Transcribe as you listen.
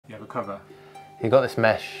cover? You got this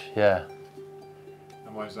mesh, yeah.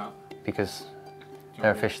 And why is that? Because there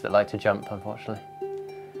are fish that like to jump, unfortunately.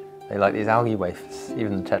 They like these algae wafers,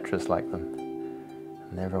 even the tetras like them.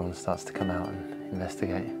 And everyone starts to come out and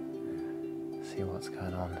investigate, see what's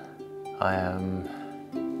going on. I am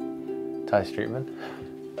Ty Streetman,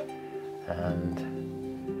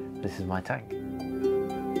 and this is my tank.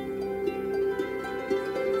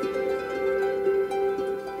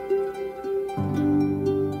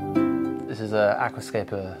 This is a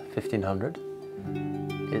Aquascape 1500.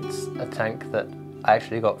 It's a tank that I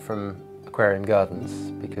actually got from Aquarium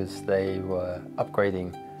Gardens because they were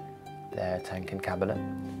upgrading their tank and cabinet,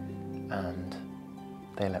 and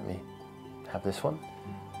they let me have this one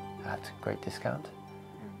at a great discount.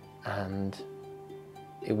 And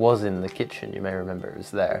it was in the kitchen, you may remember it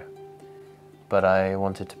was there, but I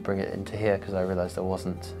wanted to bring it into here because I realised I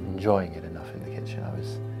wasn't enjoying it enough in the kitchen. I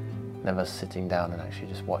was never sitting down and actually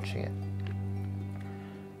just watching it.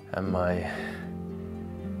 And my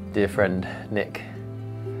dear friend Nick,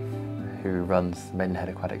 who runs Maidenhead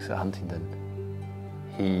Aquatics at Huntingdon,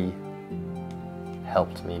 he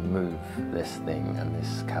helped me move this thing and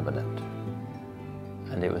this cabinet.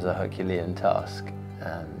 And it was a Herculean task,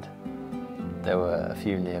 and there were a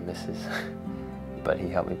few near misses, but he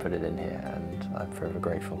helped me put it in here, and I'm forever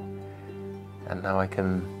grateful. And now I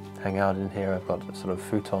can hang out in here. I've got a sort of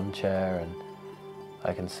futon chair, and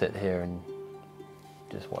I can sit here and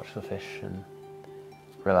just watch the fish and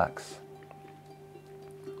relax.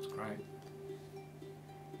 That's great.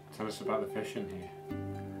 Tell us about the fish in here.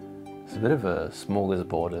 It's a bit of a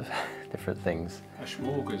smorgasbord of different things. A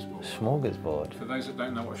smorgasbord? Smorgasbord. For those that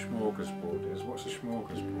don't know what a smorgasbord is, what's a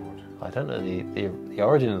smorgasbord? I don't know the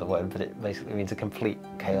origin of the word, but it basically means a complete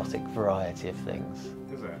chaotic variety of things.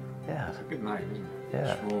 Is it? Yeah. It's a good name, isn't it?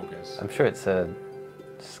 Yeah. Smorgas. I'm sure it's a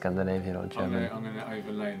Scandinavian or German. I'm going to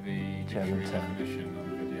overlay the German dictionary definition on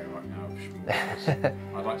the video right now of smorgas.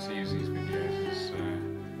 I like to use these videos as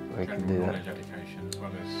We can do general that. knowledge education as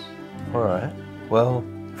well as... Alright, well,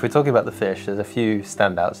 if we're talking about the fish, there's a few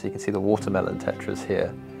standouts. You can see the watermelon tetras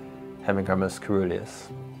here, Hemigrammus caeruleus.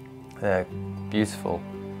 They're beautiful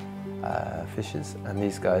fishes, and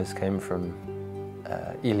these guys came from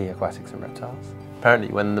Ely Aquatics and Reptiles. Apparently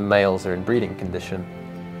when the males are in breeding condition,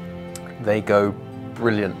 they go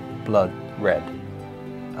brilliant blood red,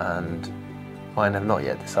 and mine have not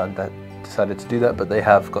yet decided to do that, but they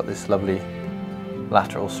have got this lovely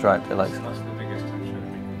lateral stripe. They're like, That's the biggest tetra we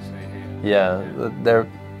can see here. yeah, they're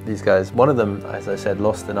these guys. One of them, as I said,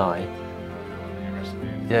 lost an eye.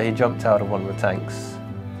 Yeah, he jumped out of one of the tanks,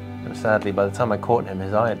 and sadly by the time I caught him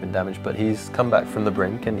his eye had been damaged, but he's come back from the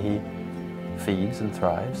brink and he feeds and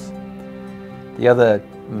thrives. The other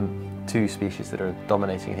two species that are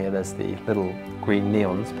dominating here, there's the little green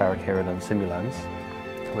neons, Paracherodon simulans,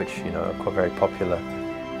 which, you know, are quite very popular,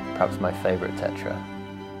 perhaps my favourite tetra.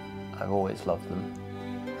 I've always loved them.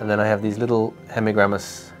 And then I have these little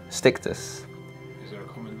Hemigrammus stictus. Is there a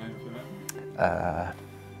common name for that?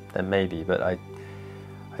 There may be, but I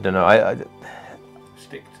don't know.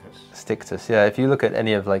 Stictus? Stictus, yeah. If you look at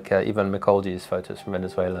any of like Ivan Mikolji's photos from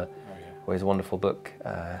Venezuela, Oh yeah. or his wonderful book,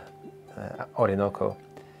 Orinoco,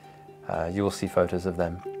 you will see photos of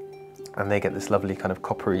them. And they get this lovely kind of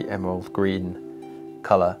coppery emerald green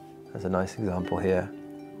colour. There's a nice example here,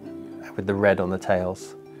 with the red on the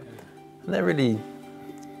tails. And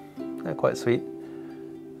they're quite sweet.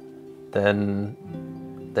 Then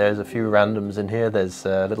there's a few randoms in here. There's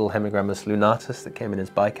a little Hemigrammus lunatus that came in as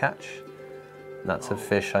bycatch. And that's a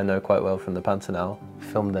fish I know quite well from the Pantanal.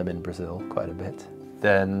 Filmed them in Brazil quite a bit.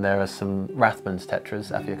 Then there are some Rathmann's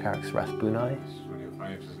tetras, Apheocarex rathbuni. It's one of your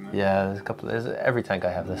faves, isn't it? Yeah, there's a couple. There's every tank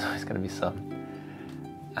I have, there's always going to be some.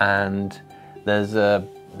 And there's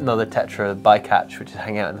another tetra bycatch which is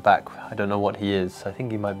hanging out in the back. I don't know what he is. I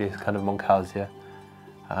think he might be a kind of Moncasia.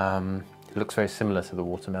 It looks very similar to the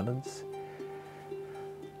watermelons.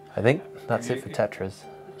 I think that's it for tetras.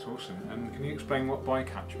 That's awesome. And can you explain what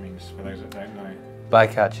bycatch means for those that don't know?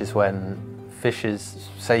 Bycatch is when fishes,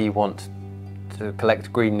 say you want to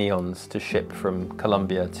collect green neons to ship from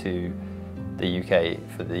Colombia to the UK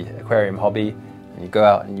for the aquarium hobby, and you go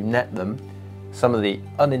out and you net them. Some of the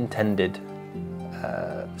unintended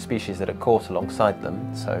species that are caught alongside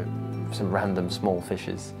them, so some random small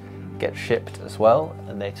fishes, get shipped as well,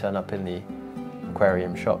 and they turn up in the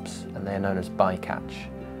aquarium shops, and they're known as bycatch.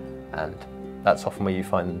 And that's often where you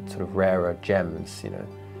find sort of rarer gems. You know,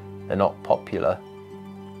 they're not popular,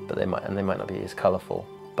 but they might not be as colourful,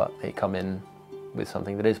 but they come in with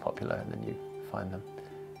something that is popular, and then you find them.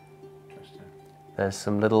 Interesting. There's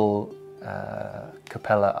some little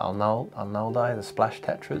Capella arnoldi, the splash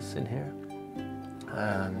tetras in here.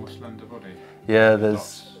 And more slender body. yeah,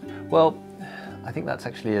 there's, well, I think that's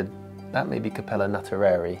actually that may be Capella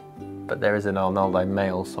nutareri, but there is an Arnoldi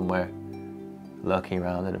male somewhere lurking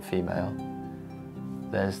around and a female.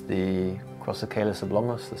 There's the Crossicalus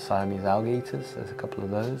oblongos, the Siamese algae eaters, there's a couple of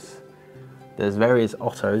those. There's various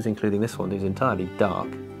ottos, including this one, who's entirely dark.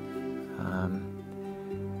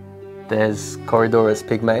 There's Corydorus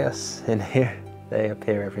pygmaeus in here, they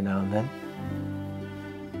appear every now and then.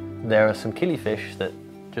 There are some killifish that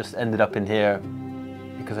just ended up in here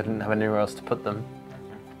because I didn't have anywhere else to put them.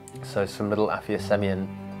 So some little Aphiosemian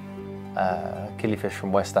killifish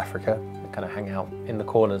from West Africa. They kind of hang out in the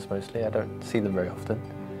corners mostly. I don't see them very often.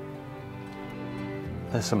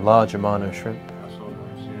 There's some large Amano shrimp. That's all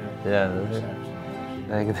nice, Yeah,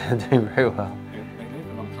 they're doing very well. They live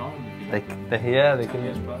a long time. They can.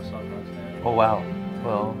 Years plus, I've heard, yeah. Oh wow.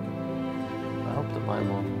 Well, I hope that mine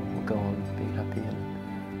will go on being happy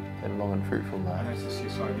and long and fruitful I lives. noticed the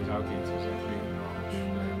Siamese algae eaters are being large,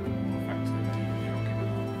 more effective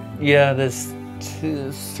in the Yeah, there's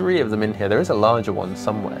three of them in here. There is a larger one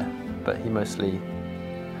somewhere, but he mostly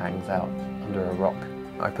hangs out under a rock.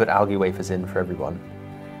 I put algae wafers in for everyone,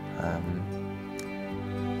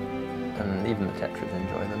 and even the tetras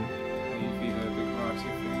enjoy them. And you feed a big variety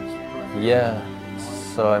of foods? Right? Yeah,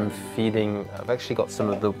 so I've actually got some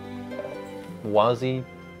of the Wazi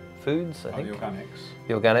foods, I think. The organics?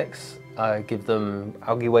 The organics. I give them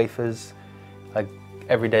algae wafers.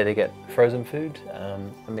 Every day they get frozen food, a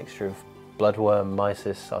mixture of bloodworm,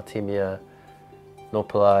 mysis, Artemia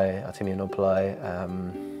norpali.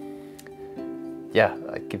 Yeah,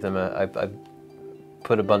 I give them I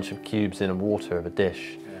put a bunch of cubes in water of a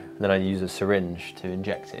dish, and then I use a syringe to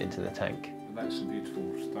inject it into the tank. That's a beautiful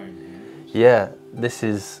stone here. Yeah, this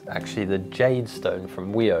is actually the jade stone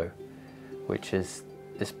from Wio, which is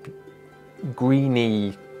this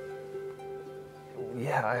greeny,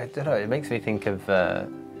 yeah, I don't know, it makes me think of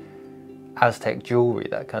Aztec jewellery,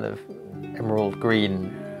 that kind of emerald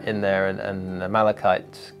green in there, and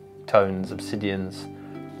malachite tones, obsidians,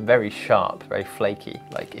 very sharp, very flaky.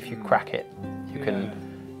 Like if you crack it,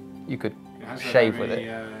 you could shave with it.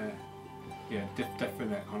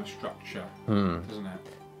 Definite kind of structure, doesn't it?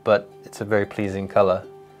 But it's a very pleasing colour.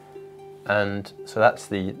 And so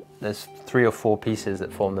there's 3 or 4 pieces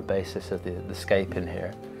that form the basis of the scape in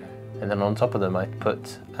here. And then on top of them I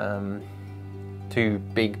put 2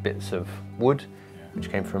 big bits of wood, which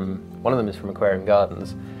came from, one of them is from Aquarium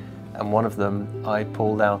Gardens, and one of them I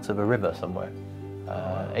pulled out of a river somewhere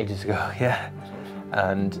ages ago, yeah.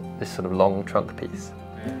 And this sort of long trunk piece.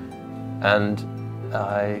 And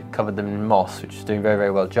I covered them in moss, which is doing very,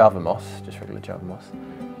 very well, Java moss, just regular Java moss.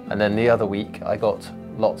 And then the other week I got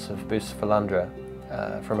lots of Bucephalandra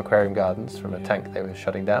from Aquarium Gardens, from a tank they were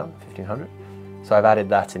shutting down, 1500. So I've added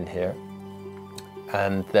that in here.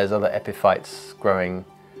 And there's other epiphytes growing,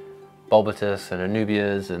 Bulbatus and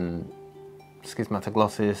Anubias and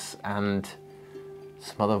Schismatoglossus and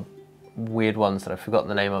some other weird ones that I've forgotten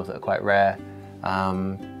the name of that are quite rare.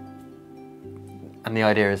 And the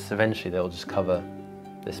idea is eventually they'll just cover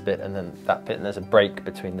this bit and then that bit, and there's a break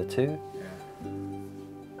between the two.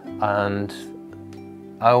 And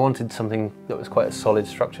I wanted something that was quite a solid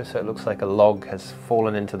structure, so it looks like a log has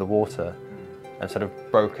fallen into the water and sort of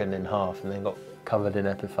broken in half and then got covered in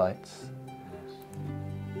epiphytes.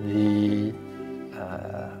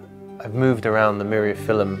 I've moved around the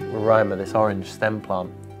Myriophyllum rhyma, this orange stem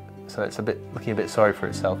plant, so it's looking a bit sorry for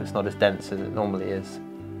itself. It's not as dense as it normally is.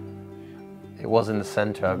 It was in the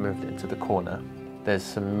centre, I've moved it into the corner. There's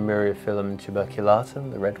some Myriophyllum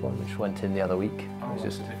tuberculatum, the red one, which went in the other week. Oh, it's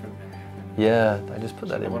just different. Yeah, I just put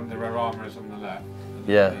that in. The rarama is on the left.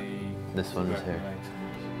 Yeah, this one is here.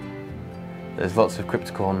 There's lots of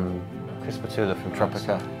Cryptocorn crispatula from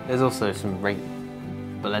Tropica. There's also some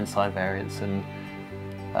Balenci variants and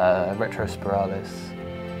Retrospiralis.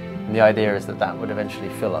 And the idea is that that would eventually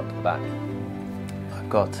fill up the back. I've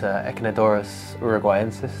got Echinodorus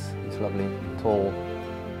uruguayensis, these lovely tall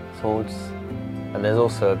swords. And there's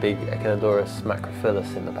also a big Echinodorus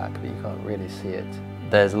macrophyllus in the back, but you can't really see it.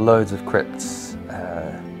 There's loads of crypts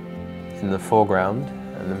in the foreground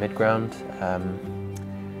and the midground.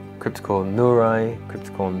 Cryptocorn Nurai,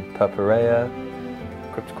 Cryptocorn purpurea,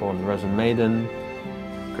 Cryptocorn Rosen Maiden,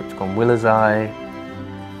 Cryptocorn Willisii,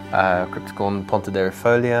 Cryptocorn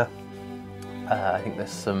pontederifolia. I think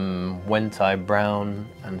there's some Wentai brown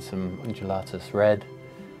and some undulatus red.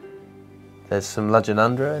 There's some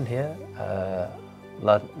Lagenandra in here,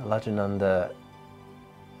 Lagenandra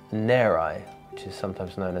neri, which is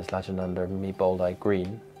sometimes known as Lagenandra meboldi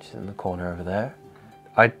green, which is in the corner over there.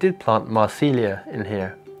 I did plant Marsilia in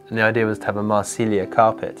here, and the idea was to have a Marsilia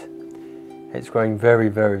carpet. It's growing very,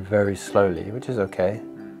 very, very slowly, which is okay.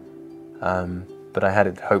 But I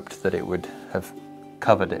had hoped that it would have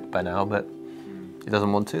covered it by now, but it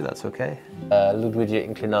doesn't want to, that's okay. Ludwigia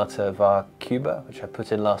inclinata var cuba, which I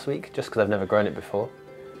put in last week, just because I've never grown it before.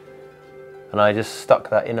 And I just stuck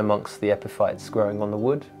that in amongst the epiphytes growing on the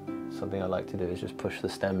wood. Something I like to do is just push the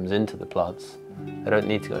stems into the plants. They don't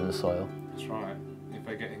need to go in the soil. That's right. If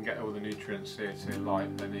they get all the nutrients here to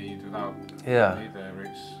light they need without need their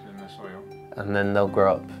roots in the soil. And then they'll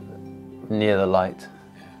grow up near the light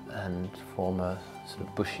and form a sort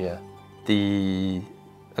of bushier. The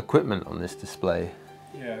equipment on this display.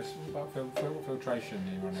 Yeah, it's about filtration.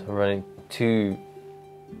 So I'm running 2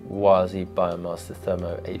 Wazi Biomaster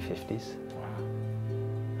Thermo 850s.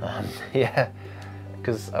 Wow. Yeah,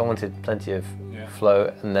 because I wanted plenty of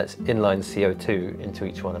flow, and that's inline CO2 into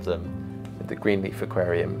each one of them with the Greenleaf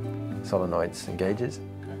Aquarium solenoids and gauges,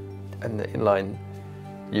 and the inline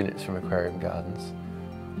units from Aquarium Gardens.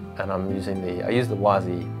 And I'm using I use the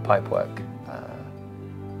Wazi pipework,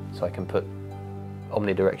 so I can put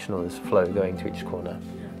omnidirectional as flow going to each corner,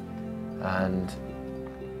 and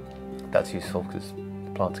that's useful because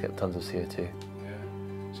the plants get tons of CO2. Yeah.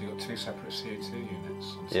 So you've got 2 separate CO2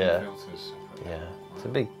 units and 2 filters. Yeah, it's a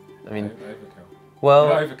big. I mean, overkill. Well,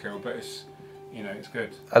 not overkill, but it's it's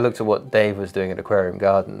good. I looked at what Dave was doing at Aquarium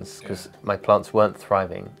Gardens because my plants weren't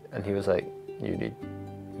thriving, and he was like, "You need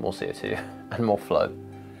more CO2 and more flow."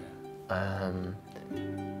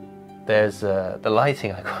 There's the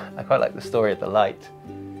lighting. I quite like the story of the light.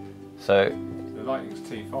 So the lighting's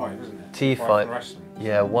T5, isn't it? T5.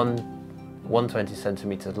 Yeah, 120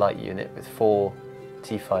 centimeter light unit with 4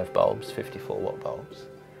 T5 bulbs, 54 watt bulbs.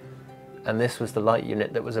 And this was the light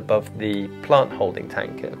unit that was above the plant holding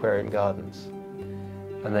tank at Aquarium Gardens.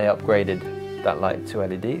 And they upgraded that light to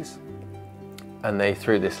LEDs, and they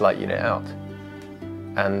threw this light unit out.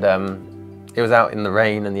 And it was out in the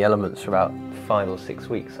rain and the elements for about 5 or 6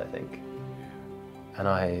 weeks, I think. And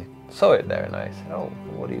I saw it there and I said, "Oh,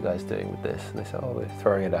 what are you guys doing with this?" And they said, "Oh, we're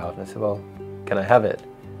throwing it out." And I said, "Well, can I have it?"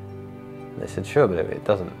 And they said, "Sure, but it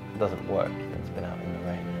doesn't work. It's been out in the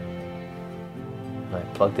rain." And I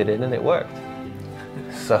plugged it in and it worked.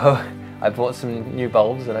 So I bought some new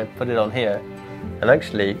bulbs and I put it on here. And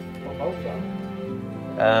actually, what bulbs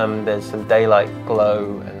are? There's some daylight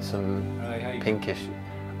glow and some pinkish.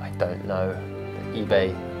 I don't know.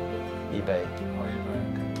 eBay. Oh, eBay.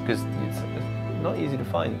 Because it's not easy to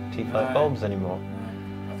find T5 bulbs anymore.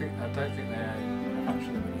 No. I don't think they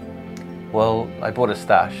manufacture them. Well, I bought a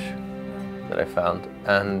stash that I found,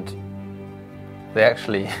 and they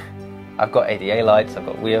actually. I've got ADA lights, I've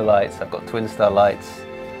got wheel lights, I've got twin star lights.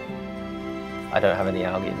 I don't have any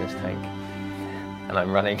algae in this tank, and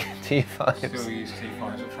I'm running T5s. Still use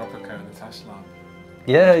T5s at Tropico in the test lab.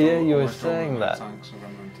 Yeah, you were saying that. Tanks are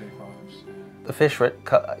running T5s. Yeah. The fish,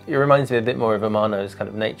 it reminds me a bit more of Amano's kind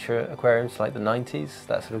of nature aquariums, like the 90s,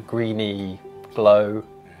 that sort of greeny glow.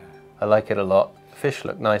 Yeah. I like it a lot. Fish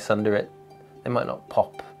look nice under it. They might not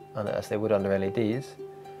pop as they would under LEDs.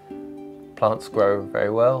 Plants grow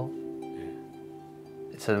very well.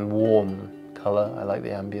 Yeah. It's a warm colour, I like the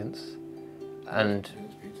ambience. And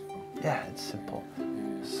it's beautiful. Yeah, it's simple. Yeah.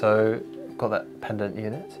 So, I've got that pendant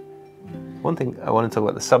unit. One thing I want to talk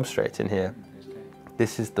about the substrate in here.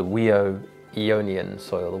 This is the Weo Eonian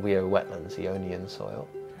soil, the Weo Wetlands Eonian soil.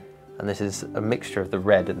 And this is a mixture of the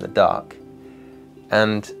red and the dark.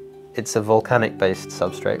 And it's a volcanic based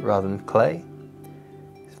substrate rather than clay.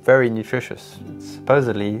 It's very nutritious. It's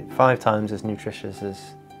supposedly 5 times as nutritious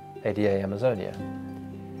as ADA Amazonia.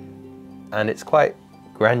 And it's quite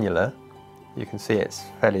granular. You can see it's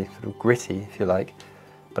fairly sort of gritty, if you like.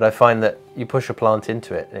 But I find that you push a plant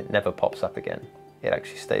into it and it never pops up again. It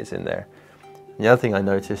actually stays in there. And the other thing I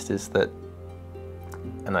noticed is that,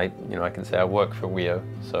 and I can say I work for Weo,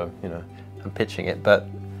 so I'm pitching it, but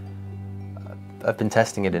I've been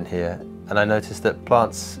testing it in here, and I noticed that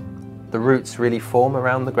plants, the roots really form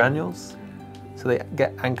around the granules, so they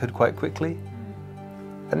get anchored quite quickly,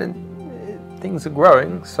 and then things are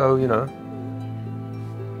growing, so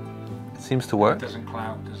it seems to work. It doesn't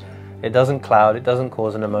cloud, does it? It doesn't cloud, it doesn't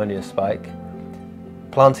cause an ammonia spike.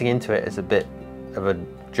 Planting into it is a bit of a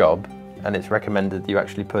job, and it's recommended that you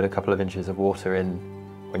actually put a couple of inches of water in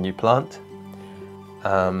when you plant.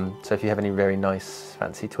 So if you have any very nice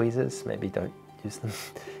fancy tweezers, maybe don't use them,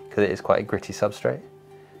 because it is quite a gritty substrate.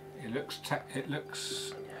 It looks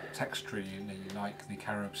textury, like the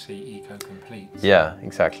Carib Sea Eco Complete. Yeah,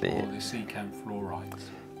 exactly. Or the Seachem fluorides.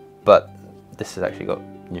 But this has actually got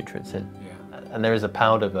nutrients in. Yeah. And there is a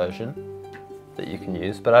powder version that you can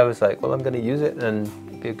use, but I was like, well, I'm going to use it, and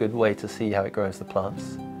it'd be a good way to see how it grows the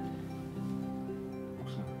plants.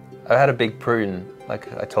 I had a big prune. Like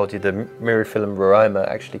I told you, the Myriphilum rurima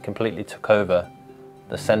actually completely took over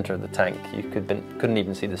the center of the tank. You couldn't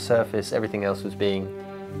even see the surface. Everything else was being...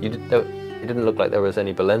 it didn't look like there was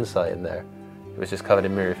any Balensae in there. It was just covered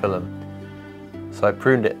in Myriphilum. So I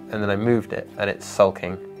pruned it and then I moved it, and it's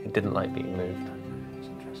sulking. It didn't like being moved. That's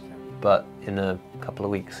interesting. But in a couple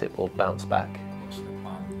of weeks it will bounce back. What's the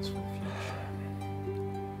plans for the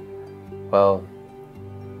future? Well,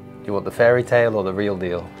 do you want the fairy tale or the real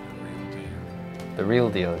deal? The real deal. The real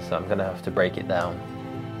deal is I'm going to have to break it down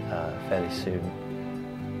fairly soon,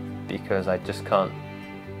 because I just can't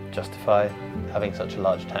justify having such a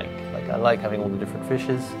large tank. Like, I like having all the different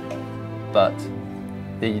fishes, but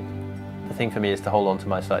the thing for me is to hold on to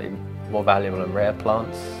my slightly more valuable and rare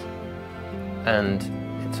plants, and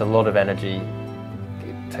it's a lot of energy.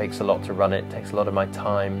 It takes a lot to run it, takes a lot of my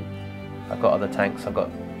time. I've got other tanks, I've got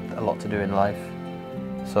a lot to do in life.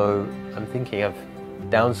 So I'm thinking of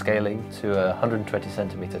downscaling to a 120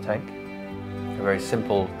 centimeter tank, a very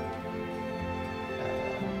simple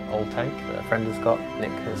old tank that a friend has got.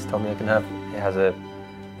 Nick has told me I can have. It has a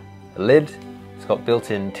lid, it's got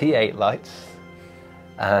built-in T8 lights,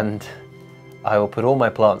 and I will put all my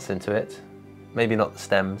plants into it. Maybe not the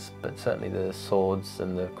stems, but certainly the swords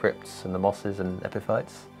and the crypts and the mosses and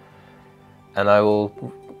epiphytes. And I will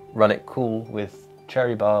run it cool with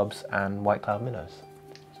cherry barbs and white cloud minnows.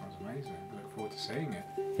 Sounds amazing. I look forward to seeing it.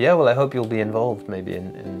 Yeah, well, I hope you'll be involved maybe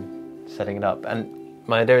in setting it up. And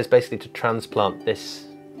my idea is basically to transplant this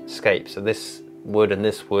scape, so this wood and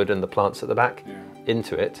the plants at the back,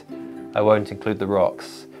 into it. I won't include the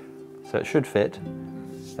rocks, so it should fit.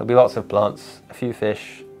 There'll be lots of plants, a few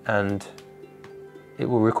fish, and it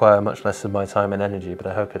will require much less of my time and energy, but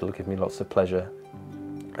I hope it'll give me lots of pleasure.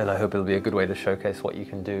 And I hope it'll be a good way to showcase what you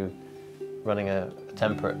can do running a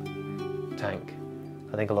temperate tank.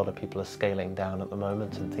 I think a lot of people are scaling down at the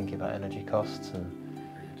moment and thinking about energy costs, and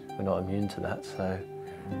we're not immune to that. So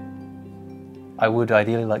I would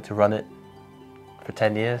ideally like to run it for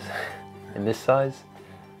 10 years in this size,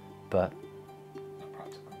 but Not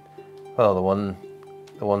practical. well,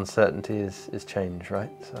 the one certainty is change, right?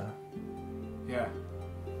 So Yeah,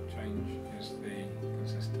 change is the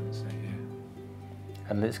consistency here.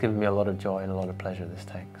 and it's given me a lot of joy and a lot of pleasure, this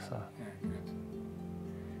tank. So Yeah,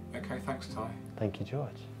 good. Okay, thanks, Ty. thank you,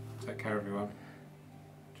 George. Take care, everyone.